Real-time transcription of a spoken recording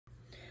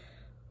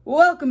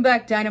Welcome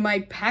back,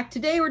 Dynamite Pack.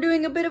 Today we're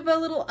doing a bit of a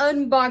little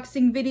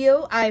unboxing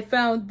video. I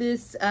found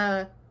this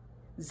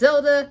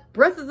Zelda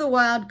Breath of the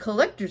Wild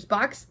collector's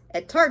box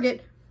at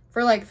Target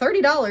for like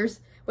 $30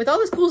 with all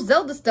this cool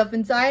Zelda stuff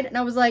inside, and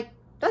I was like,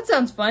 that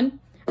sounds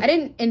fun. I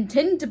didn't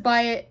intend to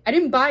buy it. I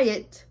didn't buy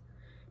it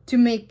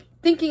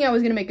thinking I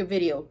was gonna make a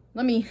video.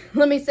 Let me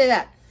say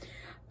that.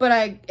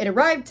 But it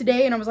arrived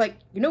today, and I was like,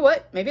 you know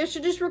what? Maybe I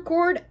should just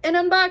record an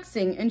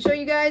unboxing and show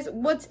you guys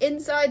what's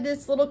inside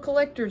this little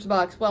collector's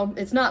box. Well,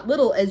 it's not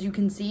little, as you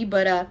can see,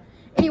 but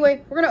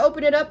anyway, we're gonna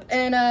open it up,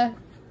 and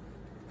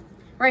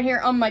right here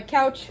on my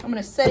couch, I'm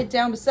gonna set it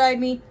down beside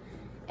me,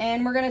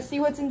 and we're gonna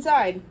see what's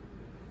inside.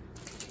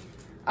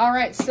 All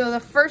right, so the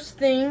first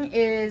thing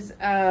is,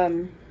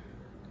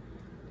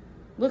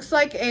 looks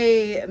like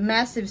a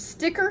massive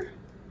sticker.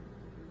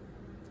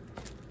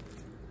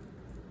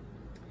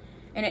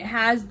 And it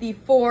has the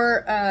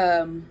four,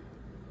 oh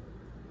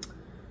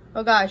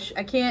gosh,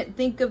 I can't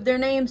think of their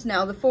names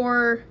now. The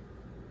four,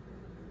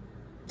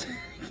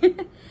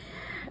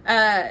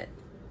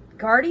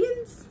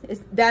 Guardians?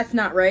 That's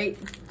not right.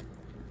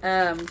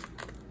 I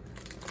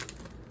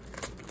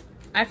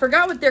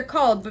forgot what they're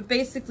called, but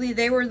basically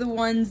they were the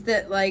ones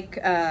that, like,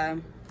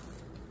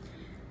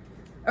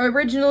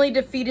 originally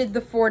defeated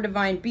the four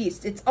divine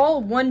beasts. It's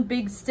all one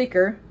big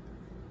sticker.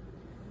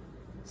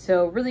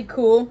 So, really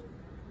cool.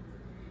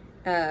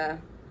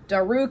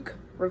 Daruk,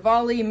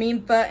 Rivali,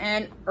 Mimfa,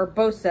 and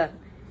Urbosa.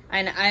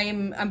 And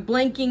I'm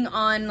blanking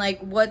on like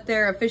what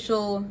their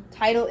official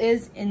title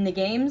is in the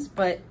games,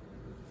 but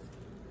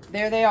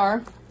there they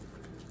are.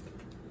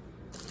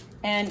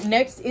 And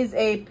next is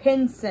a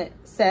pin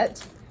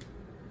set.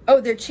 Oh,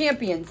 they're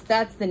champions.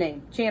 That's the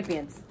name.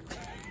 Champions.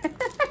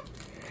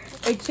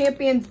 A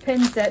champions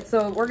pin set.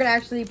 So we're gonna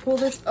actually pull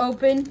this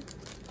open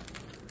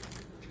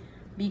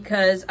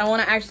because I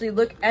want to actually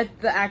look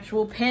at the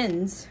actual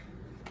pins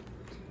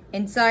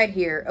inside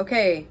here.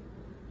 Okay,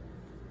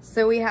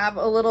 so we have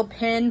a little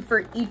pin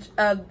for each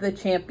of the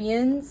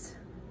champions.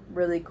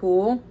 Really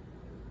cool.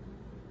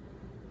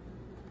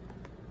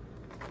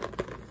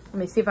 Let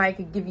me see if I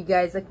could give you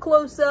guys a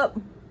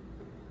close-up.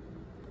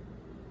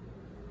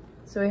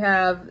 So we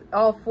have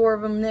all four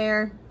of them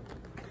there.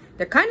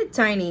 They're kind of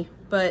tiny,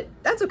 but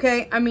that's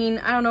okay. I mean,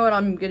 I don't know what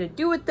I'm gonna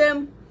do with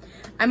them.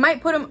 I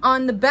might put them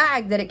on the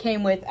bag that it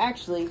came with,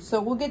 actually. So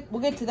we'll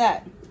get to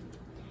that.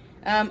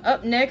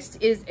 Up next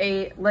is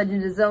a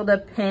Legend of Zelda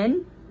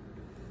pin.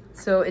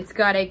 So it's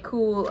got a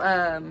cool,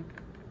 oh,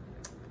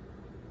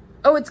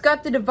 it's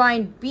got the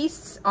Divine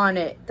Beasts on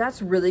it.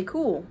 That's really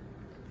cool.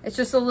 It's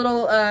just a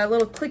little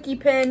clicky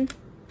pin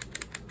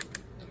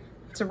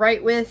to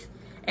write with,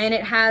 and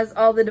it has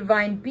all the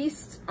Divine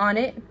Beasts on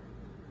it,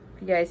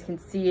 if you guys can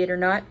see it or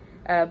not.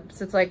 So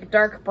it's like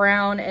dark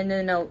brown, and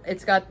then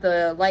it's got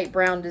the light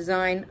brown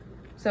design.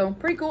 So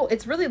pretty cool.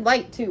 It's really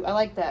light too. I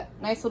like that.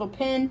 Nice little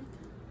pin.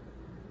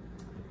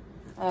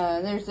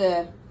 There's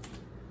a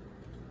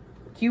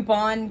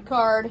coupon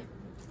card.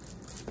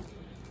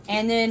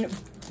 And then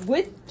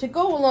to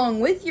go along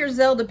with your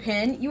Zelda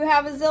pin, you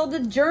have a Zelda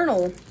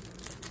journal.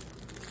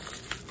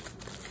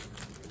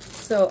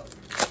 So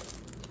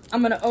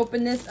I'm going to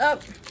open this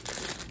up.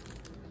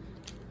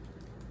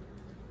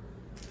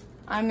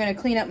 I'm going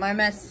to clean up my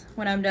mess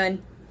when I'm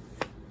done.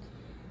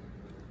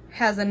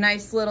 Has a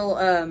nice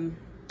little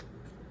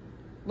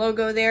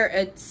logo there.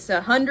 It's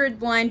 100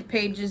 blind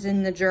pages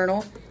in the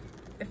journal.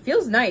 It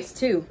feels nice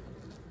too.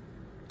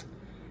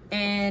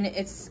 And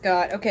it's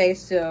got, okay,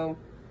 so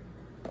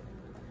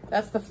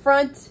that's the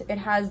front. It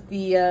has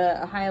the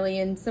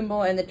Hylian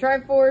symbol and the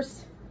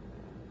Triforce.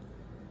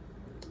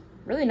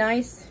 Really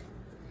nice.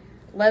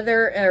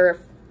 Leather, or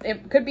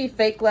it could be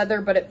fake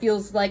leather, but it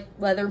feels like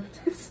leather.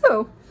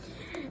 So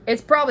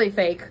it's probably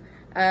fake.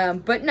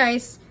 But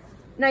nice.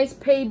 Nice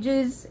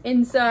pages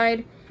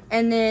inside.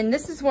 And then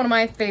this is one of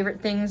my favorite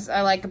things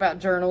I like about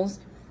journals.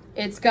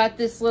 It's got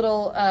this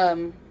little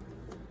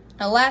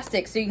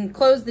elastic, so you can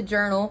close the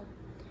journal,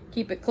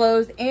 keep it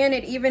closed, and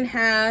it even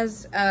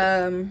has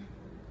a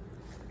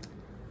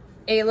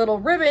little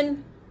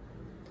ribbon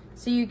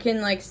so you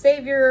can like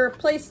save your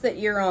place that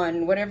you're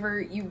on,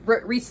 whatever you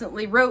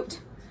recently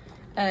wrote,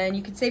 and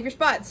you can save your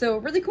spot. So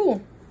really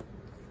cool.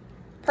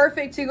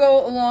 Perfect to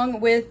go along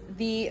with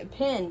the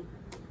pin.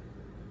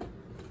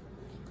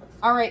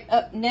 All right,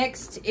 up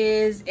next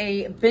is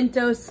a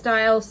bento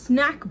style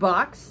snack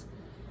box,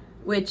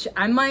 which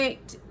I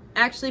might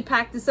actually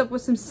pack this up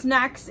with some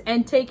snacks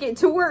and take it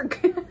to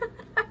work.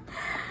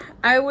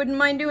 I wouldn't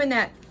mind doing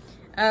that.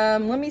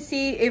 Let me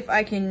see if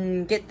I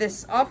can get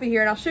this off of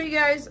here, and I'll show you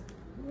guys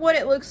what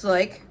it looks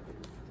like.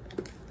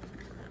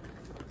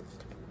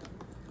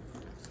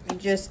 You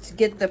just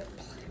get the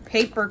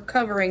paper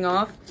covering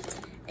off.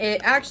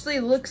 It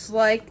actually looks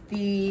like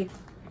the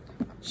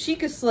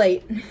Sheikah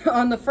slate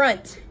on the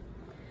front.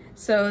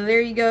 So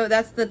there you go.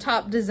 That's the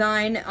top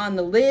design on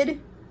the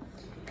lid.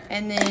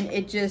 And then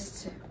it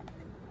just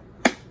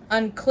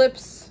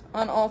unclips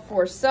on all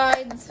four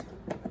sides.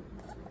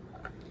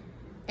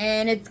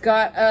 And it's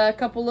got a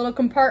couple little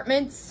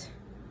compartments.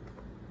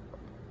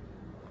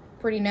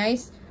 Pretty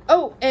nice.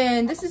 Oh,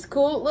 and this is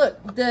cool.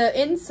 Look, the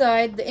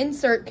inside, the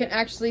insert can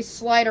actually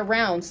slide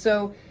around.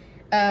 So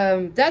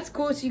that's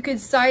cool. So you could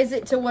size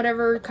it to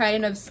whatever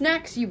kind of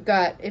snacks you've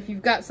got. If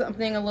you've got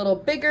something a little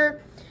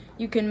bigger,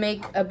 you can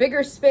make a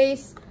bigger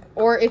space.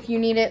 Or if you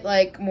need it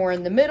like more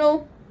in the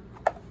middle,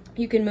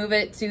 you can move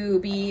it to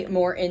be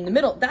more in the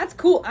middle. That's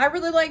cool. I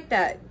really like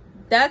that.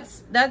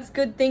 That's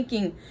good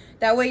thinking.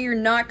 That way you're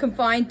not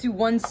confined to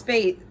one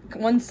space,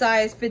 one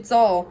size fits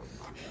all.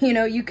 You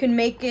know, you can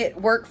make it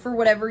work for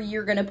whatever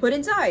you're gonna put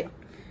inside.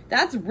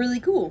 That's really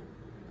cool.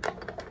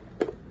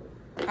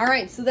 All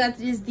right, so that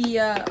is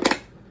the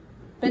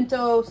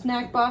bento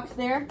snack box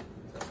there.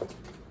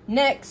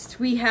 Next,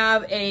 we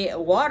have a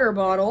water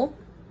bottle.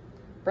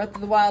 Breath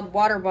of the Wild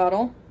water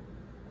bottle.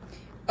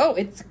 Oh,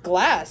 it's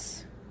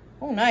glass.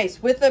 Oh,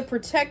 nice. With a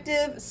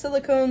protective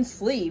silicone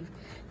sleeve.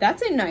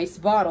 That's a nice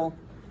bottle.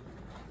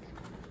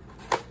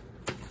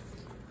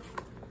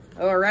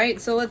 All right,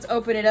 so let's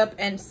open it up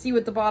and see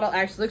what the bottle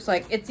actually looks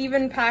like. It's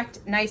even packed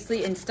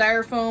nicely in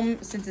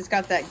styrofoam since it's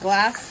got that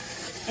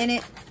glass in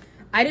it.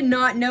 I did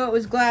not know it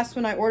was glass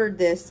when I ordered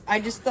this. I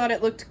just thought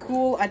it looked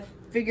cool. I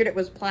figured it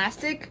was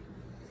plastic.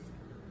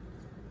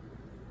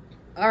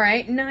 All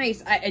right,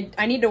 nice.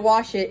 I need to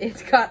wash it.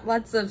 It's got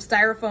lots of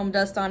styrofoam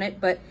dust on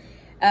it, but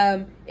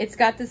it's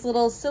got this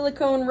little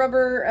silicone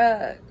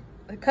rubber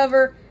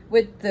cover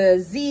with the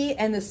Z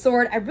and the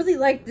sword. I really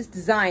like this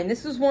design.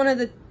 This was one of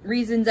the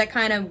reasons I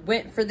kind of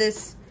went for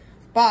this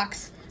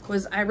box,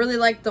 was I really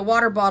liked the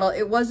water bottle.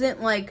 It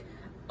wasn't like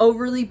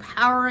overly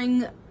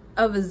powering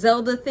of a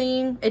Zelda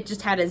thing. It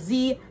just had a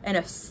Z and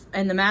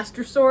the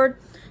Master Sword.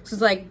 So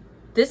it's like,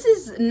 this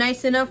is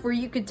nice enough where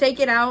you could take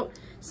it out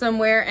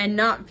somewhere and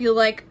not feel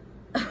like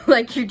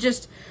like you're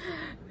just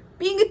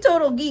being a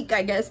total geek,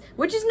 I guess.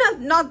 Which is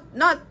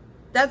not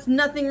that's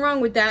nothing wrong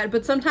with that,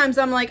 but sometimes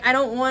I'm like, I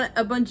don't want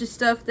a bunch of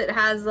stuff that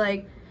has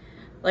like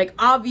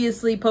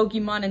obviously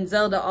Pokemon and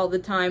Zelda all the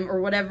time,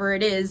 or whatever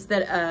it is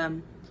that,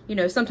 you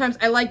know, sometimes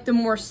I like the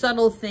more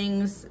subtle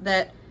things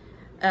that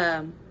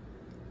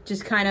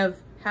just kind of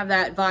have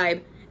that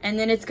vibe. And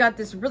then it's got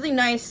this really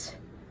nice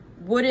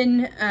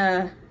wooden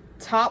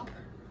top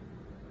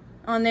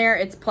on there.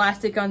 It's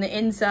plastic on the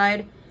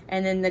inside,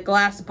 and then the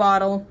glass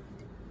bottle.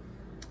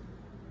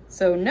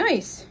 So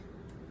nice.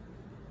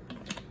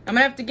 I'm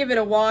gonna have to give it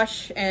a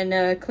wash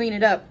and clean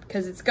it up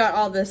because it's got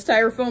all the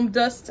styrofoam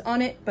dust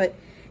on it. But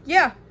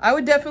yeah, I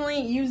would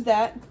definitely use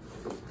that.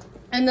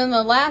 And then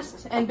the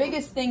last and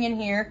biggest thing in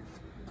here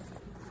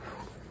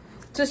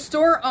to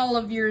store all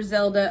of your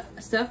Zelda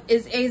stuff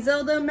is a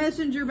Zelda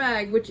messenger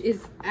bag, which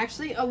is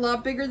actually a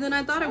lot bigger than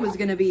I thought it was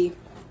gonna be.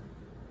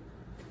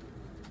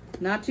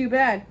 Not too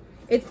bad.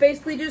 It's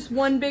basically just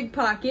one big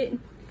pocket.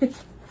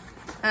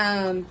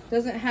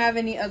 Doesn't have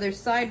any other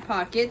side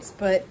pockets,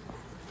 but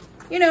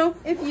you know,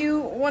 if you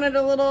wanted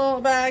a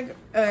little bag,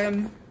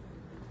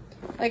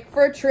 like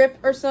for a trip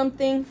or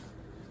something,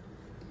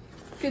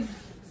 it's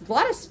a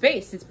lot of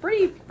space. It's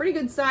pretty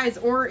good size.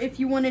 Or if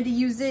you wanted to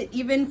use it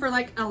even for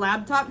like a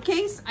laptop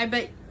case, I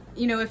bet,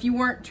 you know, if you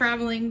weren't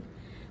traveling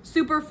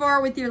super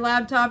far with your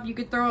laptop, you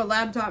could throw a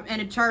laptop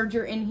and a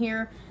charger in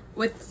here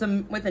with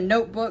a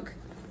notebook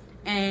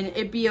and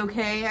it'd be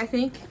okay, I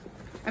think.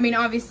 I mean,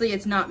 obviously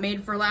it's not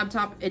made for a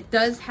laptop. It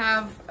does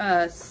have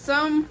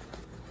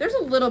there's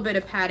a little bit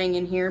of padding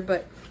in here,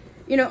 but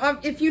you know,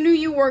 if you knew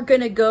you weren't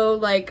gonna go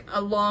like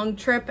a long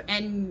trip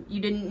and you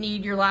didn't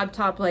need your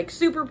laptop like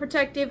super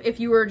protective, if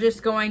you were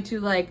just going to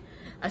like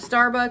a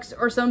Starbucks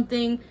or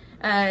something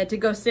to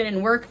go sit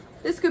and work,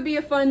 this could be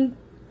a fun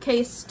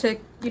case to,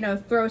 you know,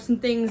 throw some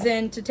things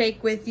in to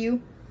take with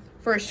you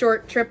for a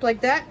short trip like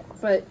that.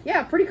 But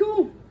yeah, pretty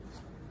cool.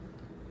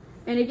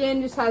 And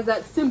again, just has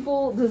that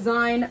simple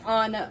design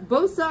on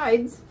both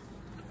sides.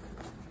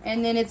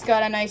 And then it's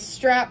got a nice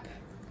strap.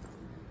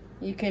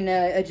 You can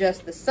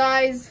adjust the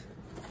size.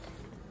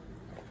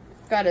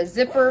 Got a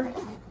zipper.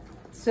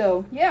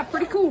 So yeah,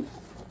 pretty cool.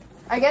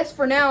 I guess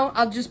for now,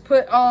 I'll just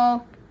put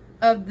all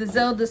of the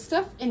Zelda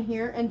stuff in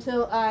here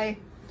until I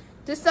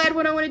decide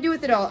what I want to do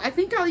with it all. I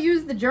think I'll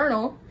use the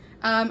journal.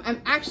 I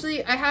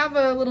have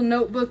a little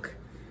notebook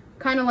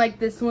kind of like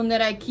this one that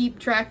I keep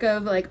track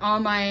of like all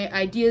my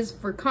ideas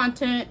for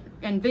content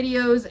and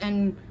videos,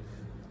 and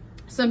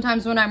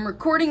sometimes when I'm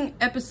recording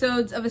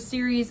episodes of a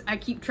series, I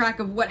keep track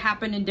of what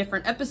happened in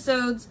different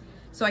episodes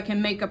so I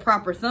can make a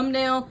proper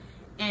thumbnail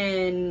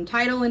and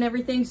title and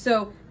everything.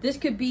 So this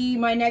could be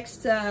my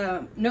next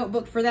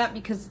notebook for that,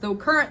 because the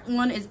current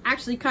one is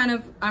actually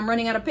I'm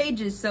running out of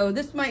pages. So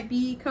this might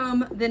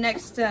become the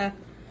next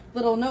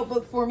little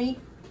notebook for me.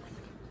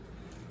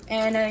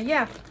 And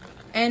yeah.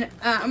 And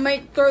I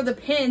might throw the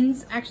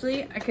pins,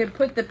 actually, I could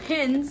put the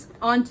pins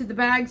onto the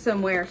bag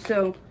somewhere.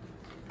 So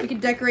we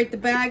could decorate the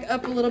bag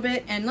up a little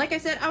bit. And like I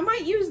said, I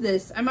might use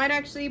this. I might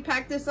actually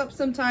pack this up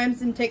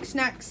sometimes and take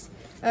snacks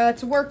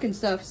to work and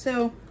stuff.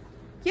 So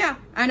yeah,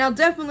 and I'll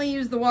definitely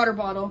use the water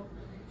bottle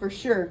for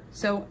sure.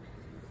 So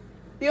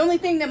The only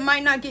thing that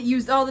might not get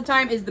used all the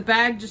time is the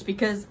bag, just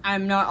because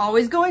I'm not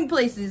always going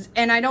places,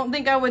 and I don't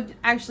think I would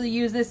actually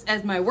use this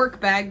as my work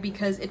bag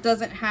because it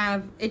doesn't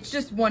have, it's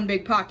just one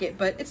big pocket,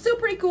 but it's still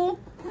pretty cool.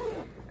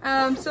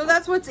 So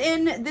that's what's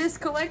in this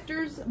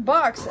collector's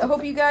box. I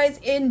hope you guys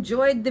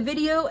enjoyed the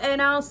video,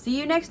 and I'll see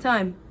you next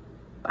time.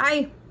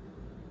 Bye.